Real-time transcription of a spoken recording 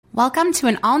Welcome to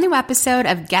an all-new episode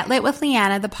of Get Lit with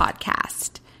Leanna, the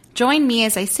podcast. Join me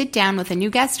as I sit down with a new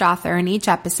guest author in each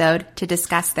episode to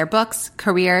discuss their books,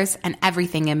 careers, and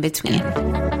everything in between.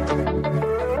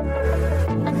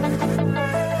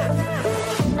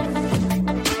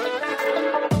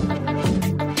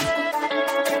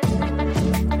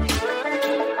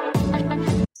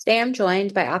 Today I'm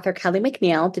joined by author Kelley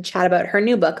McNeil to chat about her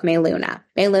new book, MAYLUNA.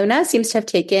 MAYLUNA seems to have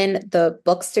taken the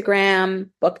Bookstagram,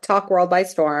 book talk world by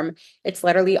storm. It's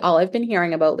literally all I've been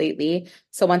hearing about lately.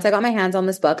 So once I got my hands on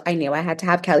this book, I knew I had to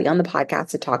have Kelley on the podcast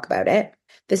to talk about it.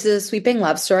 This is a sweeping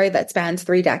love story that spans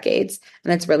 3 decades,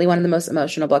 and it's really one of the most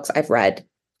emotional books I've read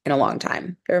in a long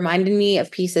time. It reminded me of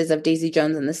pieces of Daisy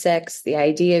Jones and the Six, The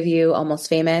Idea of You, Almost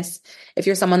Famous. If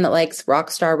you're someone that likes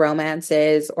rock star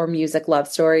romances or music love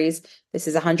stories, this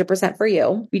is 100% for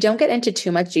you. We don't get into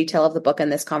too much detail of the book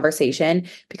in this conversation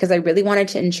because I really wanted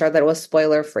to ensure that it was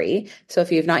spoiler free. So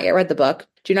if you have not yet read the book,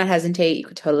 do not hesitate. You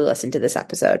could totally listen to this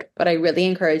episode. But I really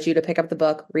encourage you to pick up the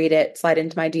book, read it, slide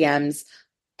into my DMs.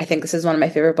 I think this is one of my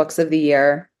favorite books of the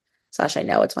year. I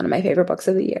know it's one of my favorite books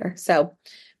of the year. So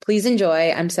please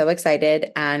enjoy. I'm so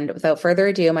excited. And without further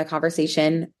ado, my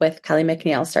conversation with Kelley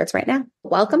McNeil starts right now.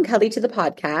 Welcome, Kelley, to the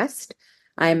podcast.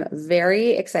 I'm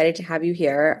very excited to have you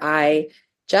here. I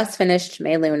just finished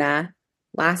MAYLUNA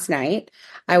last night.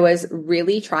 I was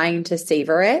really trying to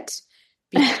savor it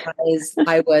because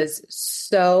I was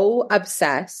so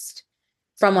obsessed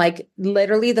from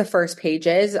literally the first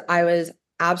pages. I was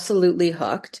absolutely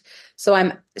hooked. So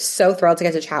I'm so thrilled to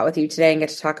get to chat with you today and get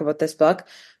to talk about this book.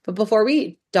 But before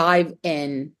we dive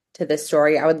in to this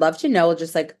story, I would love to know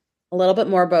just a little bit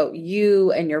more about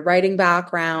you and your writing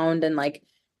background and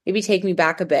maybe take me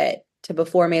back a bit to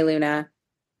before MAYLUNA,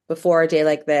 before a day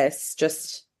like this.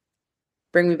 Just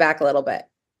bring me back a little bit.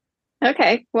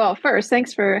 Okay. Well, first,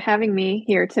 thanks for having me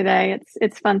here today.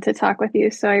 It's fun to talk with you.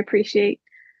 So I appreciate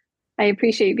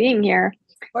being here.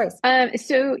 Of course.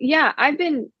 So yeah, I've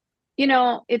been,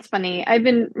 it's funny. I've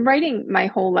been writing my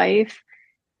whole life.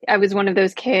 I was one of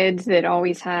those kids that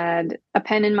always had a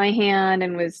pen in my hand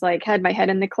and was had my head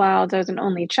in the clouds. I was an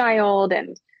only child.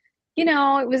 And,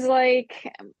 it was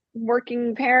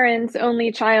working parents,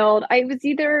 only child. I was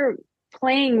either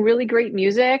playing really great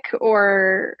music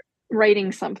or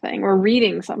writing something or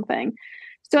reading something.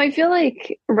 So I feel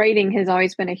like writing has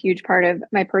always been a huge part of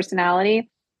my personality.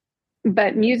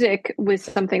 But music was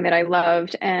something that I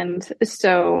loved. And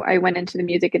so I went into the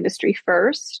music industry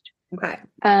first. Okay.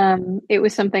 It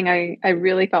was something I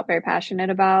really felt very passionate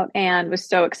about and was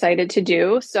so excited to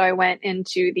do. So I went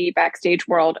into the backstage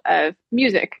world of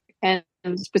music and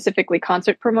specifically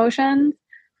concert promotions.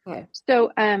 Okay.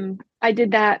 So I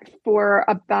did that for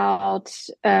about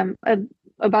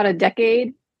a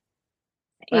decade.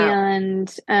 Wow.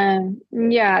 And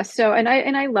yeah, so and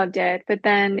I loved it. But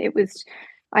then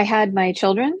I had my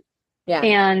children. Yeah.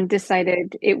 And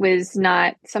decided it was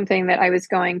not something that I was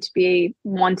going to be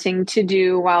wanting to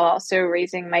do while also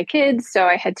raising my kids. So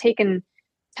I had taken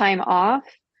time off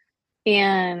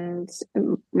and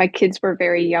my kids were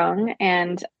very young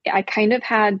and I kind of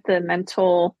had the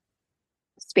mental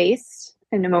space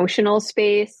and emotional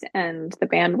space and the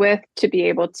bandwidth to be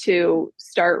able to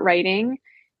start writing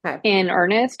in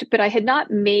earnest, but I had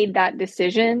not made that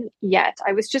decision yet.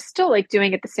 I was just still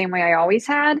doing it the same way I always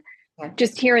had.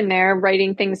 Just here and there,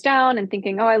 writing things down and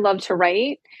thinking, oh, I love to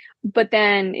write. But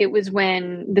then it was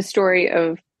when the story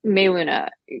of MAYLUNA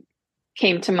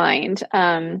came to mind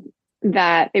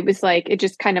that it was it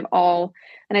just kind of all,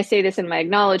 and I say this in my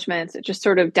acknowledgments, it just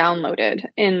sort of downloaded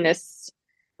in this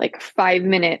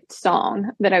 5-minute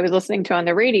song that I was listening to on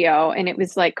the radio. And it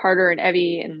was Carter and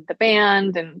Evie and the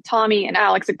band and Tommy and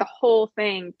Alex, the whole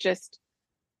thing just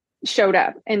showed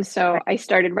up. And so I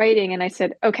started writing and I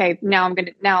said, okay, now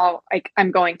I'm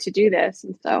going to do this.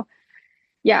 And so,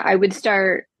 yeah, I would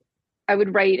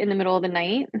write in the middle of the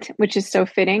night, which is so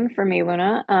fitting for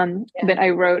MAYLUNA. But I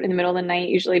wrote in the middle of the night,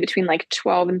 usually between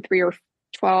 12 and 3 or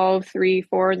 12, 3,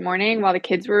 4 in the morning while the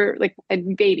kids were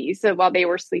babies. So while they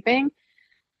were sleeping.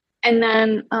 And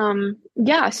then,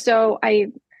 so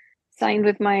I signed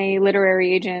with my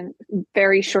literary agent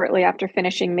very shortly after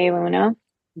finishing MAYLUNA.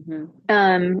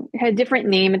 Mm-hmm. Had a different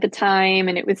name at the time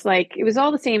and it was it was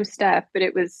all the same stuff, but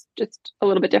it was just a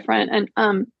little bit different.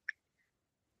 And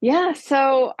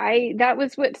so that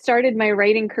was what started my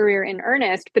writing career in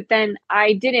earnest. But then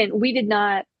we did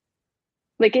not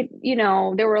there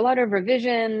were a lot of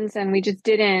revisions and we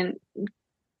decided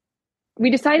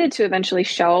to eventually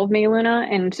shelve MAYLUNA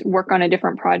and work on a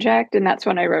different project. And that's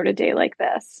when I wrote A Day Like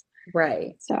This.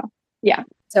 Right. So, yeah.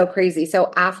 So crazy.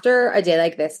 So after A Day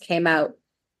Like This came out,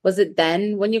 was it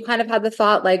then when you kind of had the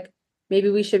thought maybe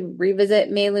we should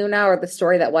revisit MAYLUNA, or the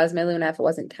story that was MAYLUNA if it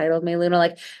wasn't titled MAYLUNA.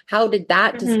 Like, how did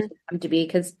that decision Hmm. come to be?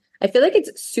 Because I feel like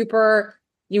it's super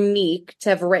unique to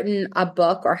have written a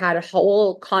book or had a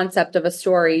whole concept of a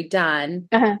story done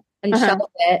Uh-huh. and Uh-huh. shelve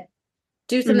it,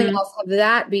 do something Hmm. else, have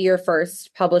that be your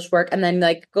first published work, and then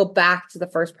like go back to the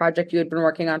first project you had been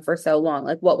working on for so long.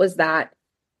 Like, what was that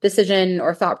decision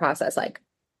or thought process like?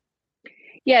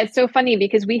 Yeah, it's so funny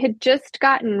because we had just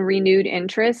gotten renewed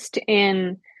interest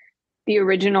in the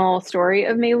original story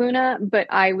of Mayluna, but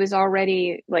I was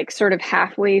already like sort of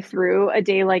halfway through A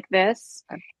Day Like This,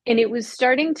 and it was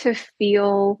starting to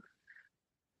feel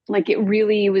like it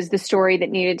really was the story that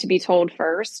needed to be told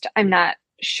first. I'm not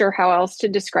sure how else to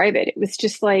describe it. It was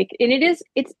just like, and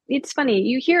it's funny.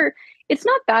 You hear it's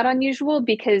not that unusual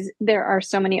because there are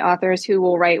so many authors who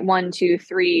will write one, two,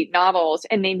 three novels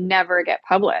and they never get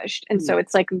published. And Mhm. so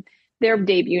it's like their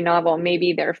debut novel,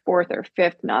 maybe their fourth or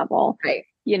fifth novel, Right.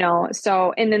 you know.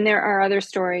 So, and then there are other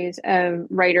stories of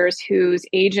writers whose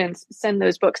agents send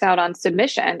those books out on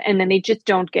submission and then they just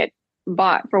don't get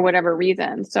bought for whatever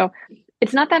reason. So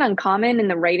it's not that uncommon in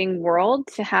the writing world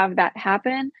to have that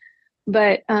happen.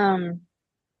 But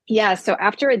yeah, so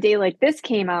after A Day Like This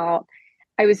came out,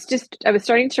 I was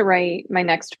starting to write my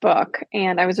next book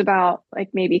and I was about like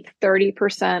maybe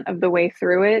 30% of the way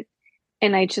through it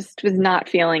and I just was not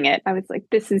feeling it. I was like,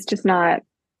 this is just not,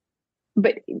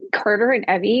 but Carter and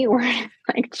Evie were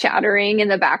like chattering in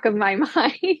the back of my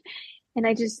mind. And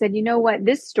I just said, you know what,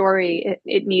 this story,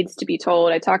 it needs to be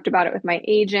told. I talked about it with my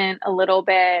agent a little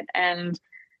bit. And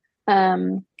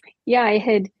um, yeah, I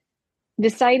had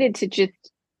decided to just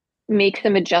make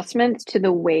some adjustments to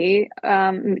the way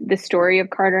the story of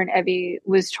Carter and Evie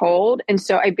was told. And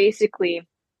so I basically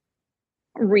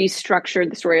restructured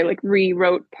the story, like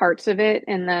rewrote parts of it.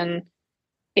 And then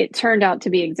it turned out to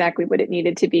be exactly what it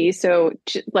needed to be. So,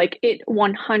 like, it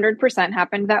 100%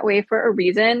 happened that way for a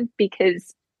reason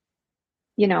because,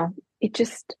 you know, it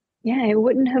just, yeah, it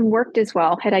wouldn't have worked as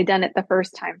well had I done it the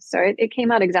first time. So it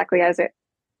came out exactly as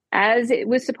it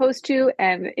was supposed to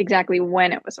and exactly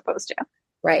when it was supposed to.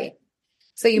 Right.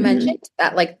 So you Hmm. mentioned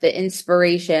that like the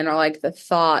inspiration or like the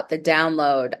thought, the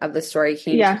download of the story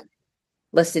came to Yeah. you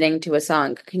listening to a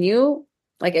song. Can you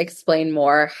like explain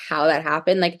more how that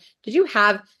happened? Like, did you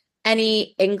have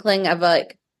any inkling of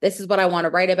like, this is what I want to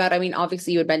write about? I mean,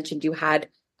 obviously you had mentioned you had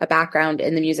a background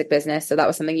in the music business, so that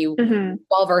was something you Hmm.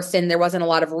 well versed in. There wasn't a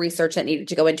lot of research that needed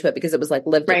to go into it because it was like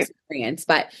lived Right. experience.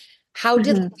 But how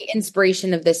did Hmm. like, the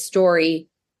inspiration of this story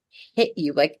hit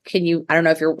you? Like, can you, I don't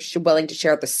know if you're willing to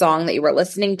share the song that you were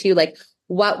listening to. Like,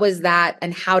 what was that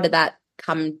and how did that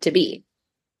come to be?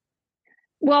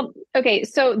 Well, okay.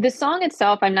 So the song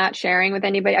itself, I'm not sharing with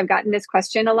anybody. I've gotten this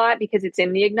question a lot because it's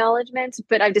in the acknowledgments,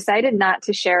 but I've decided not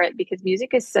to share it because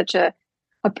music is such a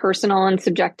personal and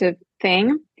subjective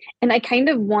thing. And I kind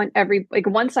of want like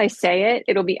once I say it,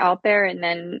 it'll be out there and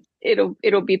then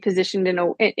it'll be positioned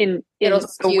It'll in a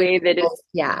skew way that is people's,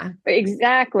 yeah.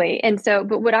 exactly. And so,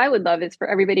 but what I would love is for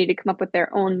everybody to come up with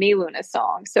their own Meluna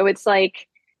song. So it's like,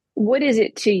 what is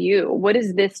it to you? What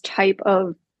is this type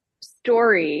of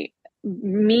story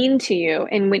mean to you?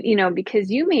 And when, you know, because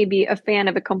you may be a fan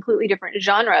of a completely different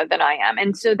genre than I am.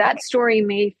 And so that story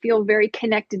may feel very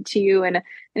connected to you in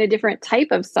a different type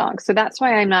of song. So that's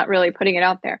why I'm not really putting it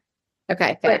out there.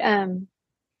 Okay, But fair.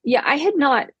 yeah, I had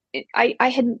not, I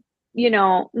had, you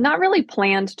know, not really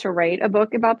planned to write a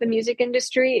book about the music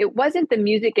industry. It wasn't the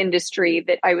music industry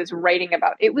that I was writing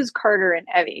about. It was Carter and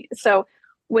Evie. So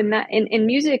when that in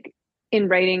music and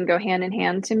writing go hand in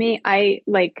hand to me, I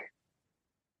like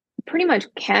pretty much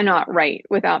cannot write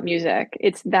without music.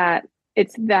 It's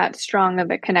that strong of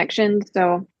a connection.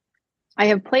 So I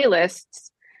have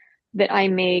playlists that I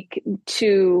make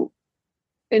to,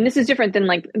 and this is different than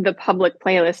like the public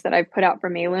playlist that I've put out for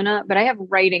MAYLUNA, but I have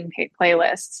writing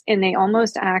playlists and they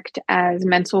almost act as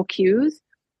mental cues.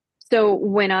 So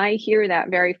when I hear that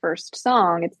very first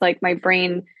song, it's like my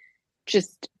brain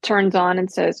just turns on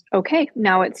and says, okay,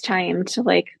 now it's time to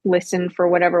like listen for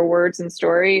whatever words and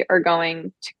story are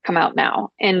going to come out now.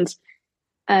 And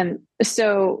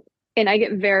so, and I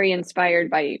get very inspired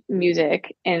by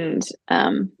music. And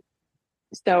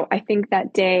so I think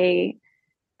that day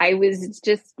I was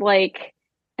just like,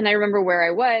 and I remember where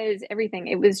I was, everything.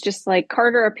 It was just like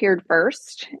Carter appeared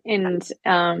first. And so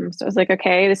I was like,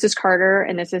 okay, this is Carter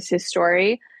and this is his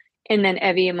story. And then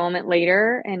Evie a moment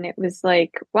later. And it was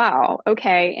like, wow,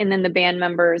 okay. And then the band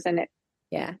members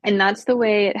Yeah. and that's the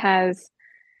way it has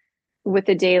with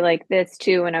A Day Like This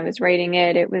too. When I was writing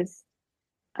it, it was,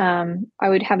 I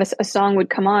would have a song would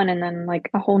come on and then like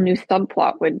a whole new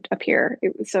subplot would appear.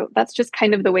 So that's just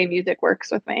kind of the way music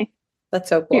works with me. That's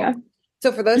so Yeah. cool.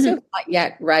 So for those who Mhm. have not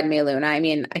yet read MAYLUNA, I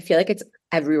mean, I feel like it's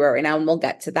everywhere right now, and we'll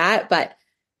get to that. But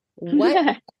what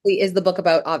exactly is the book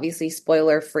about? Obviously,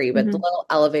 spoiler free, but the Mhm. little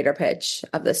elevator pitch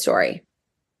of the story.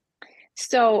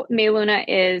 So MAYLUNA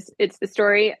it's the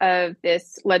story of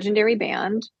this legendary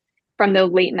band from the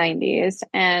late 90s,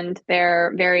 and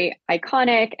they're very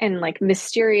iconic and like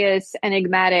mysterious,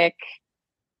 enigmatic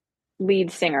lead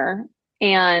singer.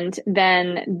 And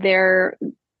then their,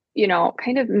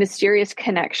 kind of mysterious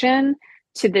connection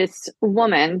to this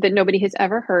woman that nobody has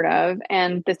ever heard of.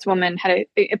 And this woman had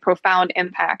a profound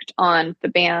impact on the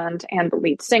band and the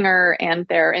lead singer and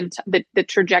the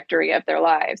trajectory of their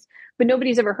lives. But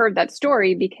nobody's ever heard that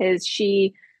story because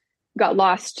she got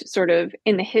lost sort of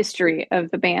in the history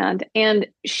of the band. And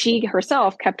she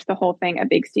herself kept the whole thing a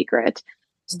big secret.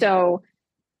 So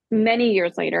many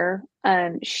years later,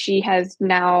 she has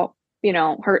now,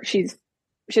 she's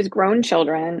grown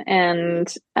children,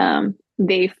 and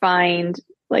they find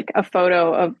like a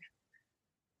photo of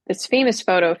this famous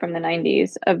photo from the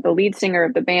 90s of the lead singer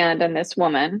of the band and this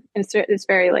woman. And it's this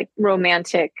very like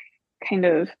romantic kind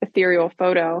of ethereal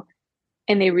photo.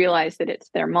 And they realize that it's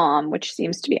their mom, which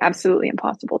seems to be absolutely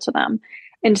impossible to them.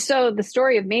 And so the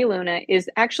story of MAYLUNA is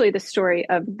actually the story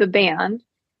of the band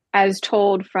as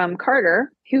told from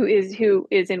Carter, who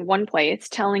is in one place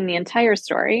telling the entire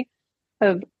story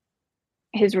of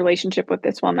his relationship with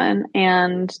this woman,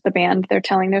 and the band, they're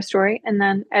telling their story, and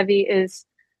then Evie is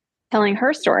telling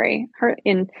her story.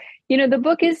 The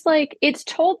book is like it's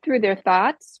told through their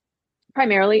thoughts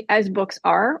primarily, as books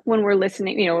are when we're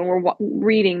listening, when we're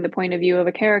reading the point of view of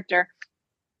a character.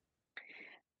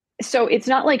 So it's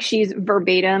not like she's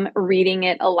verbatim reading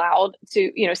it aloud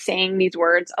to, saying these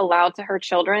words aloud to her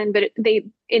children, but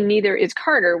and neither is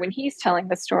Carter when he's telling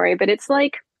the story. But it's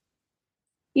like,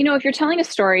 if you're telling a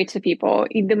story to people,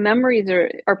 the memories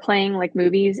are playing like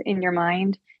movies in your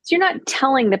mind. So you're not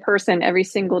telling the person every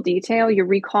single detail, you're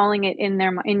recalling it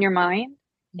in your mind.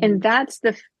 And that's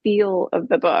the feel of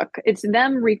the book. It's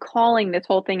them recalling this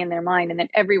whole thing in their mind. And then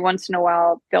every once in a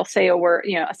while, they'll say a word,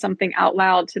 something out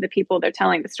loud to the people they're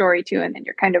telling the story to. And then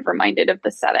you're kind of reminded of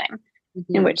the setting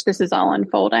in which this is all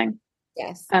unfolding.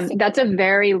 Yes. That's a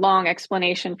very long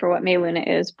explanation for what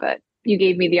MAYLUNA is, but you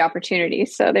gave me the opportunity.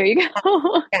 So there you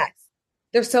go. Yes.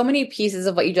 There's so many pieces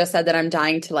of what you just said that I'm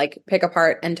dying to like pick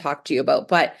apart and talk to you about.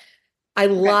 But I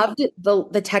loved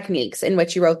the techniques in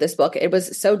which you wrote this book. It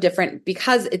was so different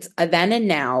because it's a then and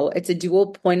now. It's a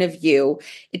dual point of view.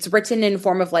 It's written in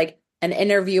form of like an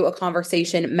interview, a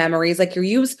conversation, memories. Like you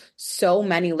use so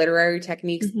many literary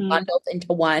techniques bundled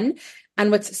into one.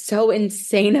 And what's so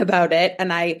insane about it,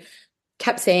 and I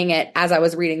kept saying it as I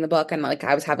was reading the book, and like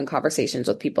I was having conversations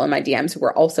with people in my DMs who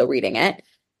were also reading it,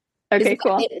 is Okay, that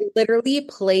cool. it literally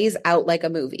plays out like a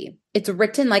movie. It's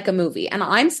written like a movie. And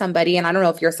I'm somebody, and I don't know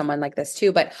if you're someone like this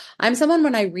too, but I'm someone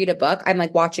when I read a book, I'm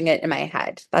like watching it in my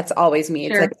head. That's always me.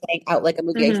 It's Sure. like playing out like a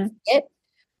movie. I see it.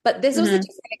 But this was a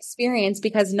different experience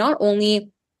because not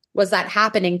only was that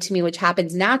happening to me, which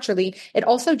happens naturally, it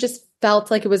also just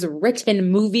felt like it was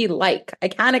written movie-like. I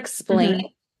can't explain,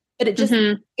 but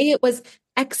it was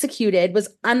executed, was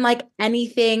unlike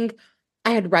anything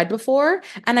I had read before.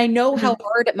 And I know how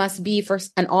hard it must be for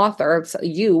an author, so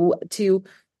you, to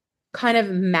kind of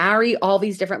marry all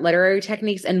these different literary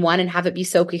techniques in one and have it be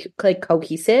so like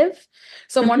cohesive.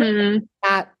 So I'm wondering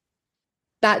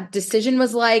that decision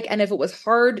was like, and if it was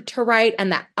hard to write,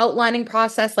 and that outlining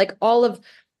process, like all of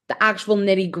the actual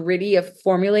nitty gritty of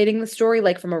formulating the story,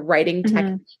 like from a writing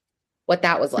technique, what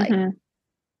that was like.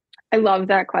 I love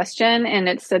that question. And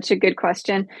it's such a good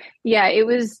question. Yeah, it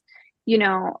was,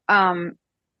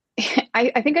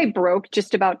 I think I broke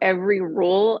just about every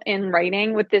rule in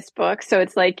writing with this book. So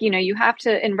it's like, you have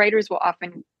to, and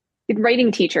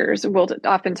writing teachers will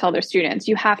often tell their students,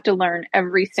 you have to learn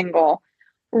every single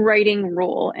writing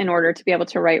rule in order to be able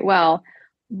to write well.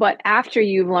 But after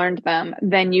you've learned them,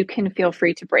 then you can feel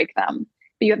free to break them.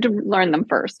 But you have to learn them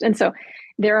first. And so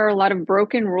there are a lot of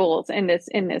broken rules in this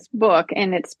book.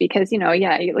 And it's because,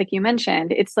 like you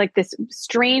mentioned, it's like this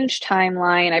strange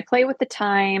timeline. I play with the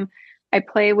time. I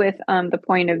play with the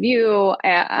point of view.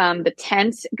 The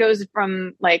tense goes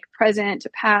from like present to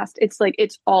past. It's like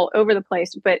it's all over the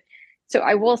place. But so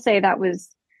I will say that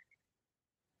was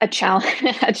a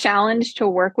challenge to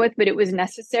work with, but it was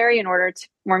necessary in order to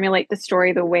formulate the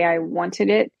story the way I wanted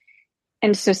it.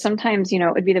 And so sometimes, it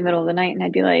would be the middle of the night, and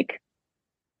I'd be like,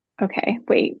 okay,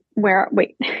 wait,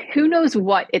 who knows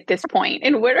what at this point,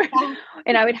 and where,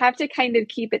 and I would have to kind of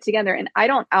keep it together. And I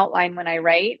don't outline when I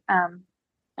write.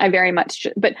 I very much,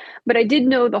 but I did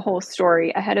know the whole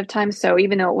story ahead of time. So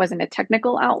even though it wasn't a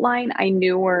technical outline, I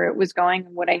knew where it was going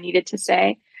and what I needed to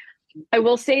say. I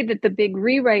will say that the big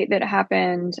rewrite that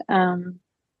happened,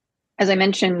 as I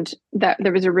mentioned, that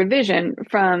there was a revision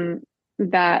from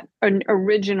that an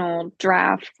original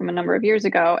draft from a number of years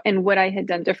ago. And what I had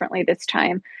done differently this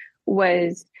time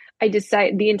was I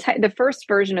decided the first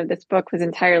version of this book was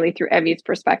entirely through Evie's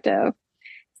perspective.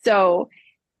 So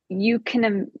you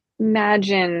can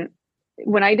imagine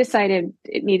when I decided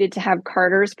it needed to have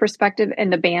Carter's perspective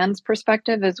and the band's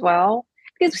perspective as well.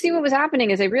 Because see, what was happening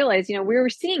is I realized, we were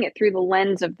seeing it through the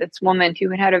lens of this woman who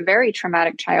had had a very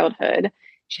traumatic childhood.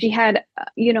 She had,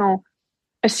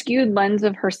 a skewed lens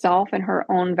of herself and her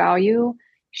own value.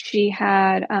 She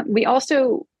had, we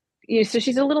also, so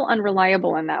she's a little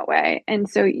unreliable in that way. And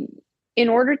so in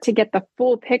order to get the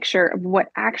full picture of what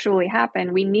actually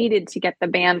happened, we needed to get the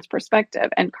band's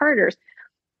perspective and Carter's.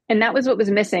 And that was what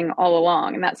was missing all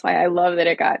along. And that's why I love that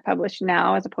it got published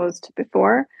now as opposed to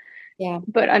before. Yeah.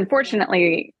 But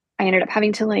unfortunately, I ended up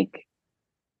having to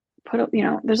put,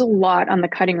 there's a lot on the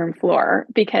cutting room floor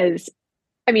because,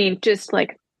 just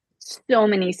so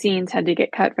many scenes had to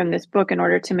get cut from this book in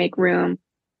order to make room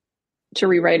to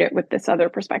rewrite it with this other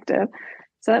perspective.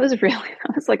 So that was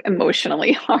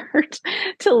emotionally hard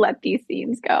to let these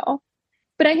scenes go.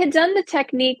 But I had done the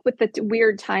technique with the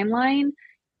weird timeline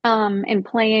and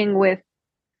playing with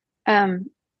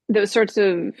those sorts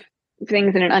of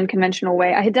things in an unconventional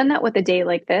way. I had done that with A Day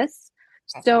Like This.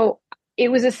 So it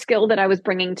was a skill that I was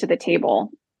bringing to the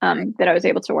table that I was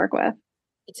able to work with.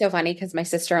 It's so funny because my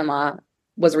sister-in-law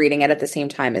was reading it at the same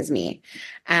time as me.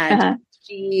 And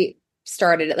she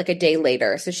started it a day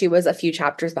later. So she was a few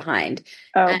chapters behind.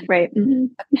 Oh, and right. Mm-hmm.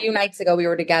 A few nights ago, we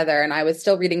were together and I was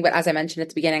still reading. But as I mentioned at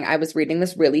the beginning, I was reading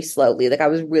this really slowly. I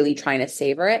was really trying to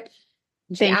savor it.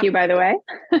 Thank you, by the way.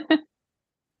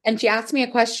 And she asked me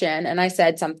a question and I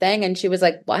said something and she was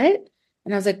like, what?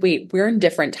 And I was like, wait, we're in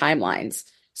different timelines.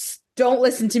 Don't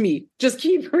listen to me. Just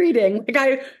keep reading.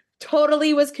 I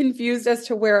totally was confused as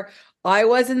to where I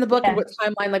was in the book and what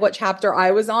timeline, what chapter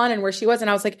I was on and where she was. And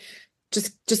I was like,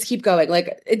 just keep going.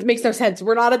 It makes no sense.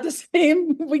 We're not at the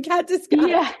same, we can't discuss.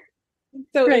 Yeah.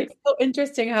 So It's so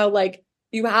interesting how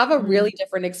you have a really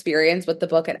different experience with the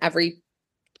book at every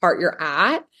part you're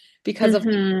at because of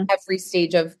every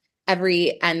stage of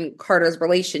Evie and Carter's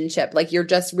relationship. You're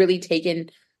just really taken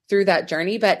through that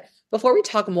journey. But before we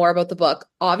talk more about the book,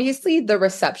 obviously the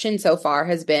reception so far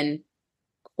has been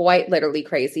quite literally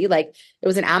crazy. It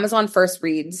was an Amazon first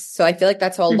reads. So I feel like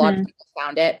that's how a lot of people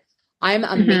found it. I'm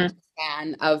a major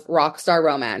fan of rock star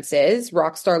romances,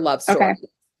 rock star love stories.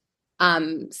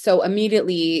 So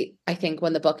immediately, I think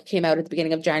when the book came out at the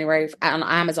beginning of January on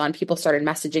Amazon, people started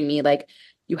messaging me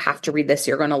you have to read this.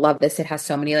 You're going to love this. It has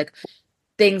so many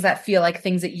things that feel like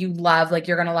things that you love,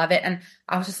 you're going to love it. And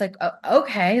I was just oh,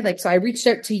 okay. So I reached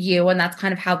out to you and that's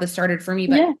kind of how this started for me.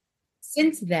 But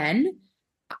since then,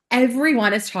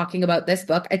 everyone is talking about this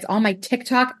book. It's on my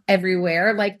TikTok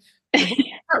everywhere.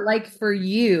 For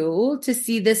you to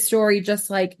see this story just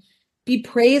be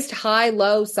praised high,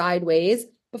 low, sideways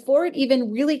before it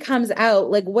even really comes out.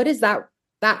 What is that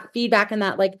feedback and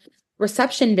that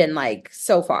reception been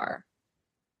so far?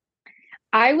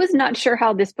 I was not sure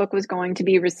how this book was going to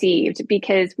be received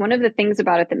because one of the things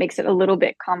about it that makes it a little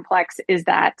bit complex is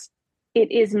that it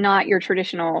is not your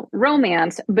traditional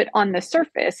romance, but on the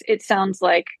surface, it sounds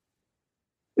like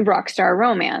rock star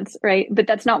romance, right? But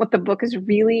that's not what the book is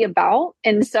really about.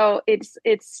 And so it's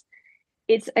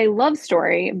a love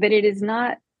story, but it is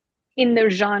not in the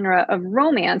genre of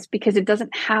romance because it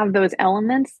doesn't have those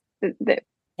elements that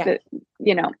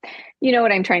you know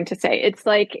what I'm trying to say.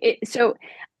 So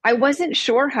I wasn't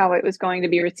sure how it was going to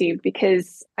be received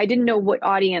because I didn't know what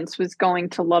audience was going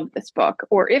to love this book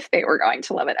or if they were going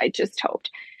to love it. I just hoped.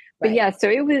 But so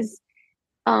it was,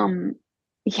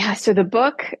 so the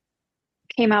book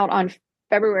came out on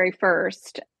February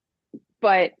 1st,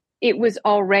 but it was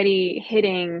already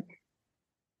hitting.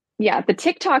 Yeah, the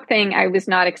TikTok thing, I was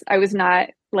not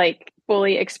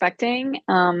fully expecting.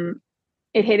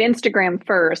 It hit Instagram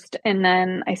first, and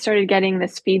then I started getting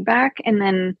this feedback, and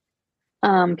then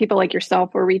people like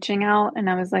yourself were reaching out, and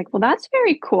I was like, well, that's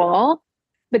very cool.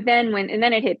 But then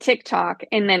then it hit TikTok,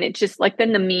 and then it just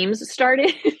then the memes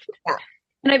started. Yeah.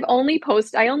 And I only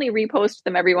repost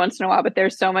them every once in a while, but they're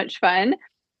so much fun.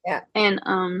 Yeah. And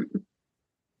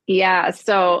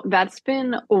so that's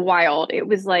been wild. It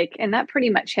was and that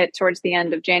pretty much hit towards the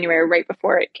end of January, right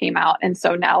before it came out. And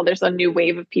so now there's a new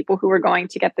wave of people who are going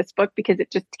to get this book because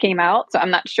it just came out. So I'm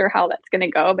not sure how that's going to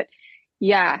go, but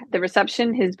yeah, the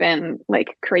reception has been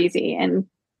crazy and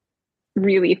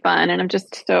really fun. And I'm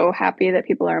just so happy that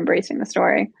people are embracing the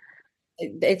story.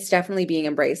 It's definitely being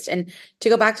embraced. And to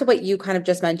go back to what you kind of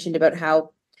just mentioned about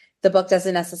how the book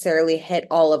doesn't necessarily hit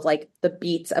all of like the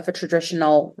beats of a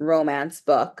traditional romance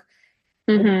book.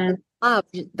 What Mm-hmm. I love,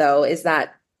 though, is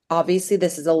that obviously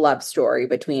this is a love story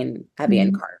between Evie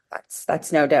and Mm-hmm. Carter.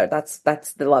 That's no doubt. That's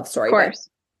the love Of story. But course.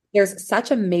 there's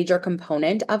such a major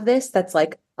component of this that's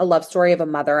like a love story of a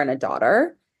mother and a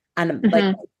daughter, and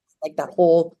Mm-hmm. like that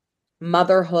whole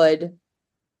motherhood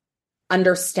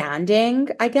understanding,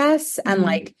 I guess, and Mm-hmm.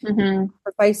 like Mm-hmm.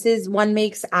 sacrifices one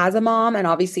makes as a mom. And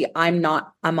obviously, I'm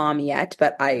not a mom yet,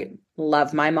 but I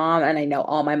love my mom, and I know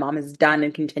all my mom has done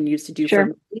and continues to do for Sure.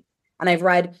 me. And I've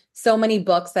read so many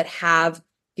books that have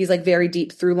these like very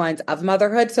deep through lines of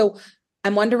motherhood. So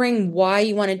I'm wondering why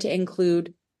you wanted to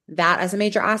include that as a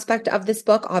major aspect of this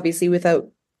book, obviously without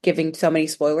giving so many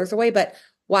spoilers away, but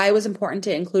why it was important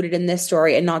to include it in this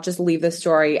story and not just leave the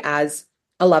story as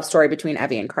a love story between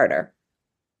Evie and Carter.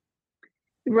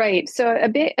 Right. So a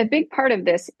big part of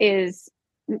this is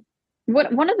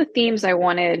what one of the themes I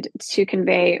wanted to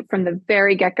convey from the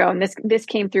very get-go, and this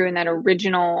came through in that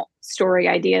original story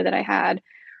idea that I had,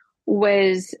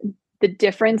 was the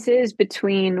differences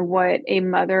between what a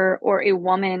mother or a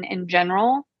woman in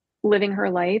general living her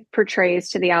life portrays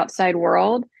to the outside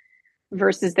world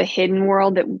versus the hidden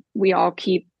world that we all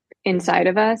keep inside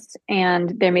of us.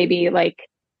 And there may be like,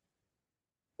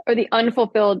 or the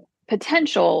unfulfilled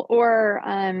potential, or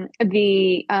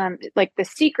the like the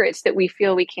secrets that we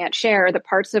feel we can't share, the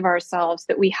parts of ourselves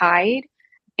that we hide.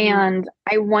 Mm, And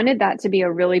I wanted that to be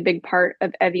a really big part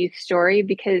of Evie's story,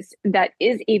 because that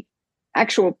is a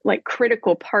actual like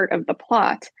critical part of the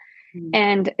plot. mm,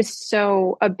 And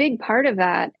so a big part of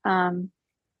that,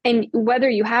 and whether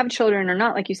you have children or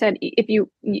not, like you said, if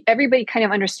you everybody kind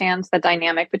of understands the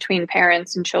dynamic between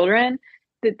parents and children,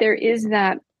 that there is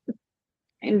that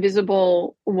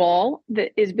invisible wall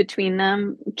that is between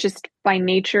them just by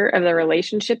nature of the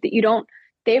relationship, that you don't,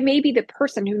 they may be the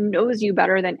person who knows you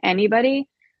better than anybody,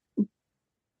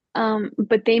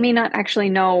 but they may not actually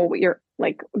know what your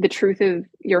like the truth of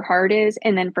your heart is.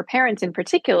 And then for parents in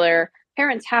particular,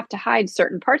 parents have to hide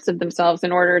certain parts of themselves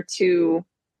in order to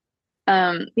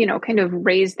kind of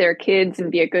raise their kids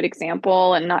and be a good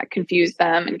example and not confuse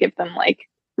them and give them like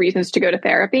reasons to go to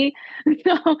therapy.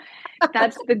 So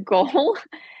that's the goal.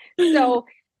 So,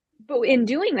 but in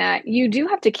doing that, you do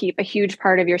have to keep a huge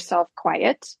part of yourself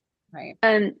quiet. right.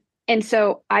 And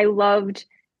so I loved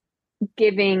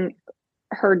giving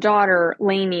her daughter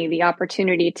Lainey the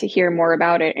opportunity to hear more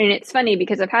about it. And it's funny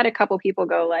because I've had a couple people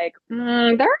go like,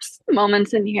 there are some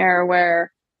moments in here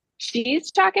where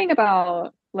she's talking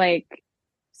about like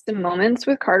some moments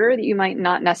with Carter that you might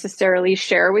not necessarily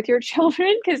share with your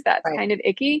children because that's Right. kind of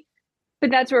icky. But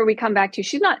that's where we come back to,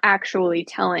 she's not actually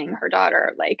telling her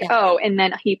daughter like, Yeah. oh, and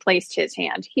then he placed his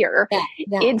hand here. Yeah.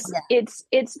 Yeah. it's Yeah.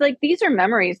 it's like these are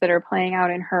memories that are playing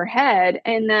out in her head,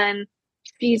 and then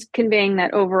she's conveying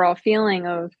that overall feeling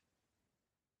of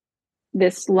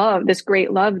this love, this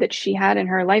great love that she had in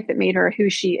her life that made her who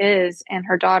she is, and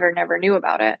her daughter never knew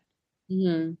about it.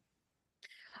 Mhm.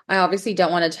 I obviously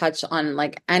don't want to touch on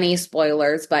like any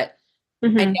spoilers, but I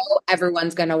Mm-hmm. know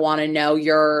everyone's going to want to know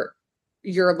your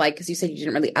like, because you said you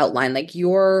didn't really outline like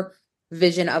your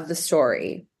vision of the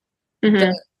story, the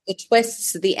Mm-hmm. the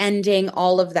twists, the ending,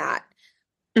 all of that.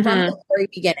 From Mm-hmm. the very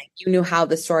beginning, you knew how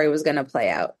the story was going to play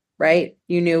out, right?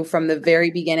 You knew from the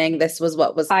very beginning this was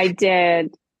what was I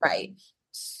did. right.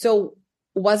 So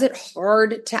was it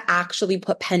hard to actually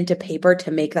put pen to paper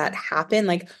to make that happen?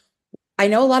 Like, I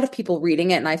know a lot of people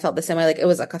reading it, and I felt the same way. Like, it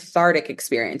was a cathartic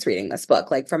experience reading this book.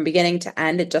 Like, from beginning to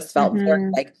end, it just felt very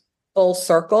Mm-hmm. like full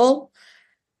circle.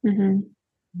 Mm-hmm.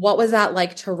 What was that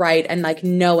like to write and like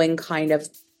knowing kind of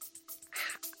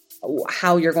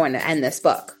how you're going to end this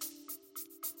book?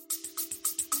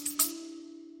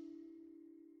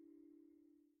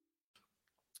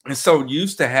 And so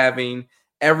used to having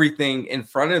everything in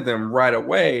front of them right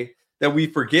away that we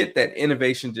forget that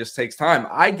innovation just takes time.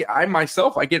 I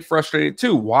myself, I get frustrated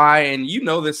too. Why? And you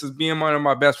know, this is being one of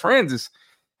my best friends is,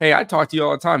 hey, I talk to you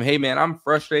all the time. Hey, man, I'm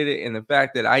frustrated in the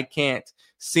fact that I can't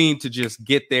seem to just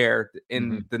get there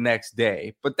in the next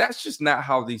day. But that's just not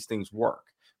how these things work,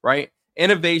 right?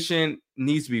 Innovation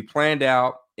needs to be planned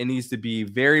out. It needs to be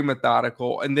very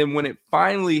methodical. And then when it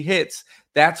finally hits,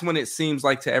 that's when it seems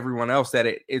like to everyone else that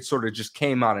it sort of just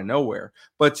came out of nowhere.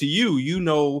 But to you, you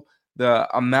know the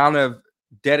amount of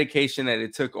dedication that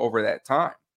it took over that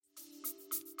time.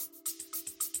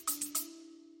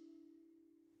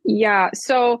 Yeah.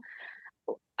 So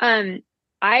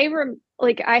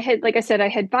like I had, like I said, I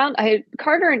had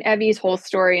Carter and Evie's whole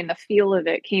story, and the feel of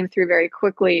it came through very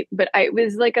quickly. But it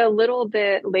was like a little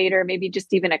bit later, maybe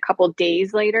just even a couple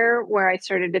days later, where I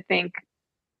started to think,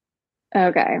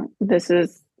 okay, this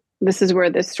is this is where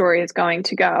this story is going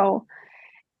to go.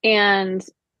 And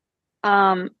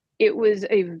it was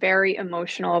a very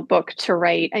emotional book to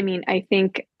write. I mean, I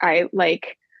think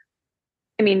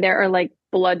there are like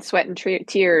blood, sweat, and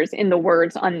tears in the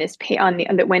words on this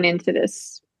that went into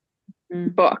this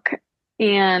book.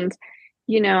 And,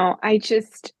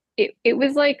 it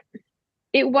was like,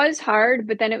 it was hard,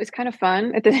 but then it was kind of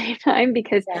fun at the same time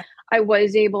because I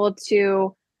was able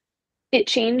to, it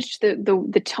changed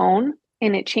the tone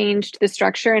and it changed the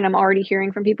structure. And I'm already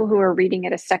hearing from people who are reading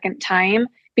it a second time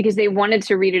because they wanted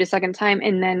to read it a second time.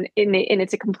 And then, and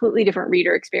it's a completely different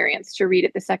reader experience to read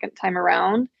it the second time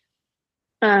around.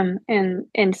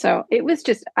 And so it was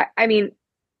just, I mean,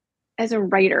 as a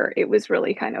writer, it was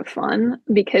really kind of fun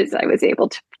because I was able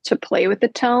to play with the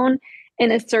tone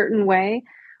in a certain way.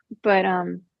 But,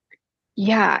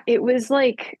 it was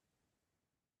like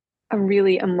a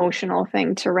really emotional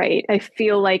thing to write. I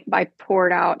feel like I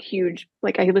poured out huge,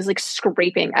 like I was like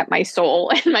scraping at my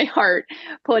soul and my heart,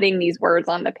 putting these words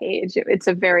on the page. It's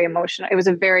a very emotional, it was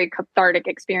a very cathartic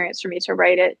experience for me to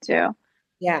write it too.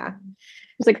 Yeah.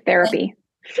 It was like therapy.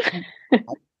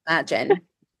 Imagine.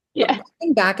 Yeah.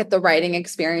 Looking back at the writing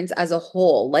experience as a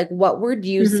whole, like what would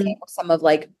you say were some of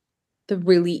like the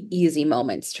really easy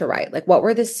moments to write? Like what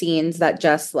were the scenes that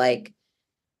just like,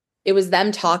 it was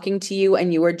them talking to you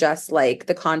and you were just like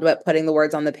the conduit putting the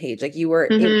words on the page. Like you were,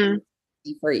 it was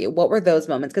easy for you. What were those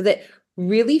moments? Because it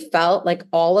really felt like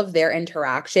all of their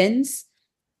interactions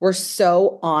were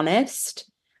so honest.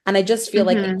 And I just feel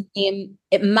like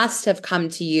it must have come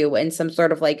to you in some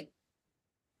sort of like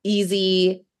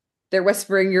easy, they're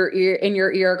whispering in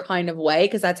your ear kind of way,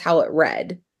 because that's how it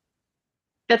read.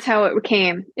 That's how it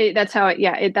came. That's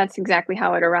exactly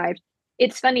how it arrived.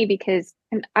 It's funny because,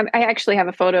 and I actually have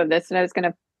a photo of this and I was going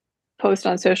to post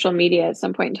on social media at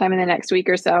some point in time in the next week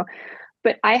or so.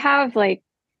 But I have like,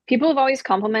 people have always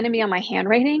complimented me on my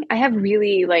handwriting. I have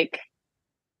really like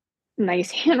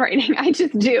nice handwriting. I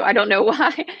just do. I don't know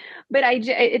why, but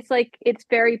it's like, it's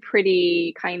very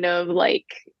pretty, kind of like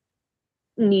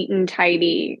neat and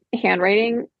tidy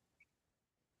handwriting.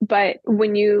 But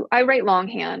I write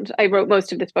longhand. I wrote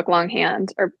most of this book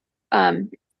longhand, and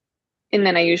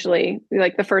then I usually,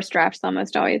 like the first draft's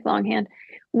almost always longhand.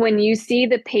 When you see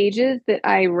the pages that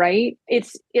I write,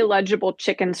 it's illegible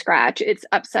chicken scratch. It's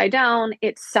upside down,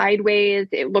 it's sideways,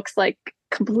 it looks like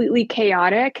completely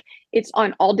chaotic. It's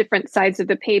on all different sides of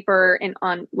the paper and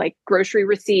on like grocery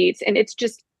receipts, and it's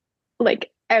just like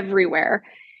everywhere.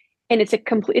 And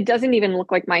it doesn't even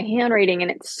look like my handwriting, and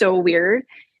it's so weird.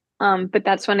 But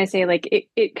that's when I say like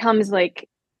it comes like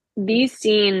these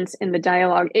scenes in the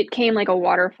dialogue, it came like a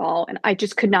waterfall and I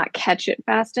just could not catch it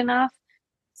fast enough.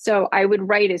 So I would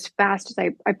write as fast as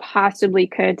I possibly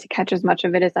could to catch as much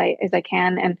of it as I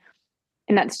can. And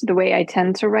that's the way I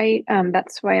tend to write.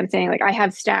 That's why I'm saying like I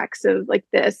have stacks of like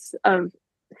this of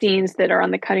scenes that are on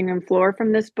the cutting room floor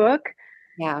from this book.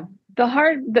 Yeah.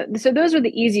 So those are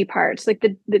the easy parts, like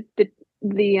the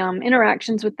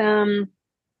interactions with them,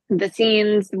 the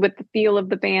scenes with the feel of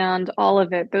the band, all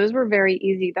of it. Those were very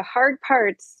easy. The hard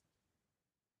parts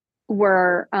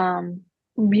were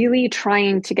really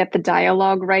trying to get the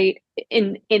dialogue right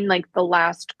in like the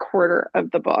last quarter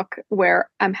of the book, where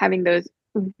I'm having those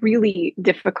really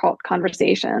difficult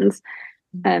conversations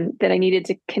and that I needed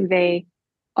to convey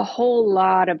a whole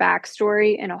lot of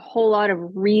backstory and a whole lot of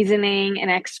reasoning and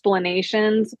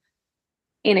explanations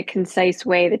in a concise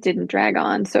way that didn't drag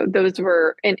on. So those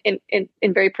were in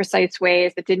very precise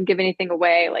ways that didn't give anything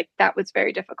away. Like that was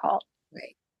very difficult.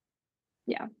 Right.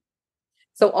 Yeah.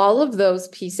 So all of those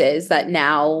pieces that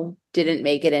now didn't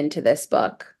make it into this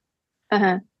book,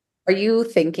 are you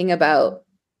thinking about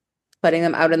putting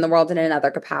them out in the world in another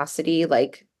capacity,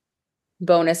 like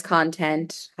bonus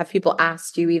content? Have people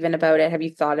asked you even about it? Have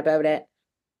you thought about it?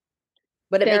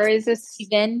 Would it make sense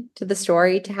even to the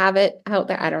story to have it out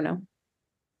there? I don't know.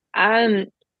 I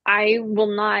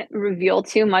will not reveal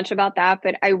too much about that,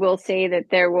 but I will say that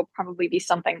there will probably be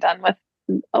something done with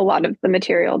a lot of the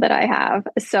material that I have.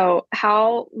 So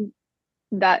how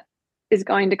that is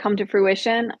going to come to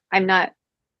fruition, I'm not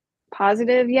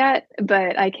positive yet,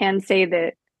 but I can say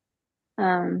that,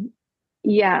 I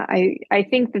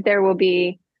think that there will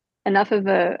be enough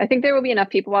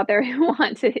people out there who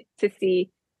want to see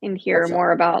and hear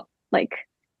more about like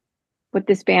what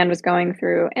this band was going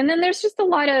through. And then there's just a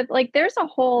lot of like, there's a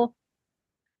whole,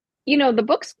 the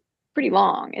book's pretty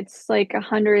long. It's like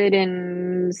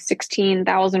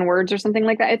 116,000 words or something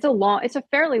like that. It's a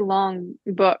fairly long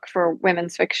book for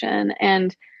women's fiction.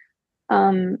 And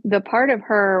the part of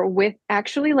her with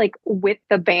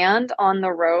the band on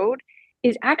the road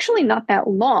is actually not that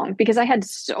long because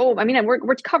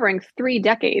we're covering 3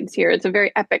 decades here. It's a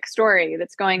very epic story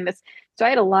that's going this. So I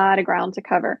had a lot of ground to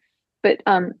cover. But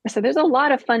so there's a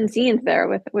lot of fun scenes there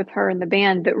with her and the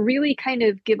band that really kind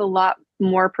of give a lot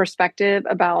more perspective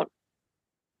about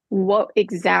what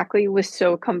exactly was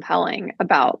so compelling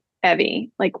about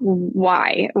Evie. Like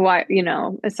why,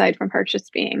 aside from her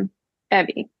just being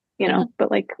Evie,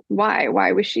 but like why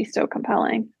was she so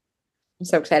compelling? I'm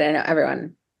so excited. I know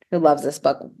everyone who loves this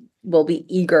book will be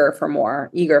eager for more.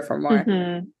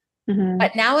 Mm-hmm. Mm-hmm.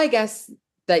 But now I guess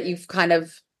that you've kind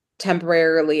of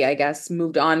temporarily, I guess,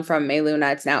 moved on from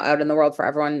MAYLUNA. It's now out in the world for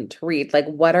everyone to read. Like,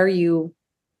 what are you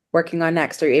working on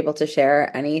next? Are you able to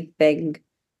share anything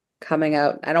coming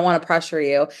out? I don't want to pressure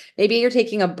you. Maybe you're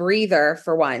taking a breather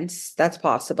for once. That's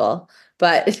possible.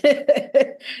 But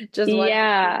just what?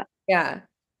 Yeah. Yeah.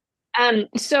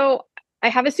 So I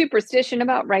have a superstition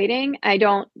about writing. I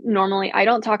don't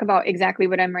talk about exactly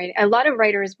what I'm writing. A lot of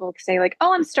writers will say like,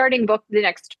 "Oh, I'm starting the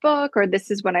next book," or "This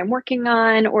is what I'm working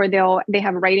on," or they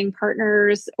have writing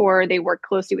partners, or they work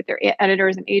closely with their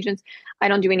editors and agents. I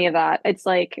don't do any of that. It's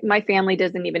like my family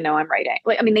doesn't even know I'm writing.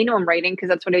 Like, I mean, they know I'm writing because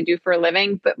that's what I do for a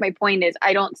living. But my point is,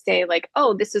 I don't say like,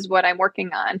 "Oh, this is what I'm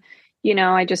working on."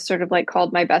 I just sort of like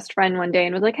called my best friend one day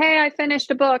and was like, "Hey, I finished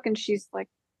a book," and she's like,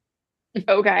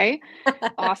 okay,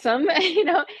 awesome.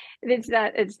 It's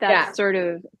that sort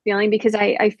of feeling because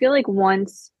I feel like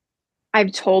once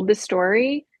I've told the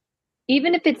story,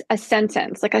 even if it's a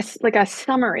sentence, like a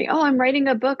summary, oh, I'm writing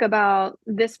a book about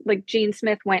this, like Gene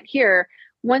Smith went here.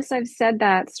 Once I've said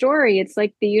that story, it's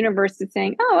like the universe is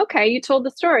saying, oh, okay, you told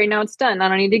the story. Now it's done. I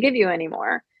don't need to give you any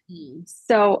more.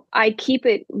 So I keep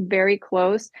it very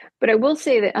close, but I will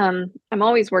say that I'm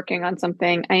always working on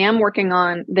something. I am working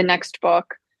on the next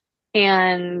book.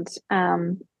 And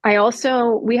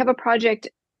we have a project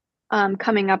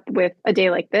coming up with A Day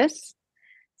Like This,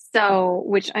 so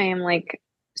which I am like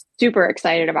super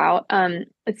excited about.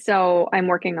 So I'm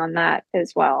working on that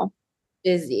as well.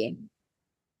 Busy.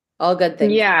 All good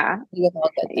things. Yeah.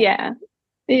 All good things. Yeah.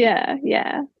 Yeah.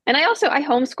 Yeah. And I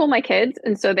homeschool my kids,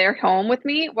 and so they're home with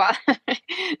me while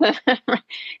I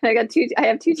have two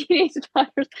teenage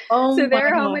daughters. So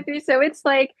they're home with me. So it's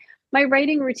like my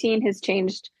writing routine has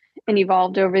changed and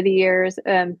evolved over the years.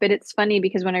 But it's funny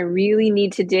because when I really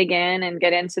need to dig in and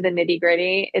get into the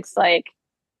nitty-gritty, it's like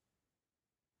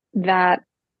that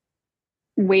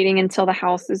waiting until the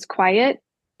house is quiet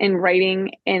and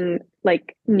writing in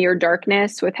like near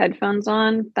darkness with headphones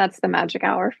on. That's the magic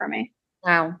hour for me.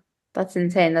 Wow. That's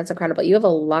insane. That's incredible. You have a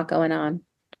lot going on.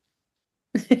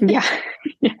 Yeah,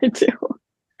 I do.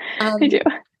 I do.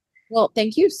 Well,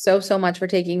 thank you so much for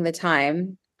taking the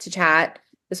time to chat.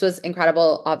 This was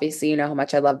incredible. Obviously, you know how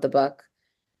much I love the book.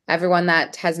 Everyone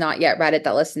that has not yet read it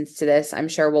that listens to this, I'm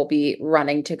sure will be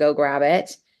running to go grab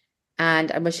it.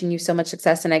 And I'm wishing you so much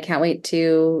success, and I can't wait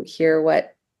to hear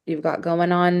what you've got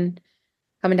going on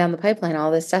coming down the pipeline.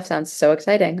 All this stuff sounds so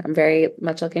exciting. I'm very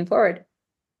much looking forward.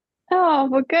 Oh,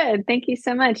 well, good. Thank you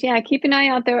so much. Yeah, keep an eye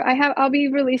out there. I'll be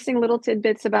releasing little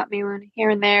tidbits about MAYLUNA here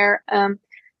and there.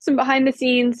 Some behind the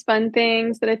scenes fun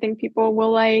things that I think people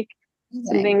will like. Okay.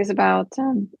 Some things about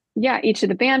each of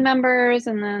the band members,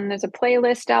 and then there's a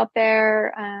playlist out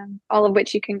there, all of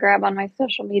which you can grab on my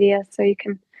social media. So you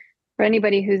can, for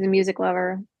anybody who's a music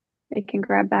lover, they can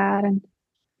grab that. And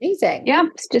amazing. Yeah,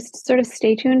 just sort of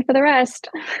stay tuned for the rest.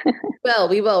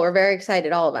 We will. We're very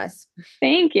excited, all of us.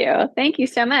 Thank you. Thank you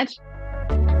so much.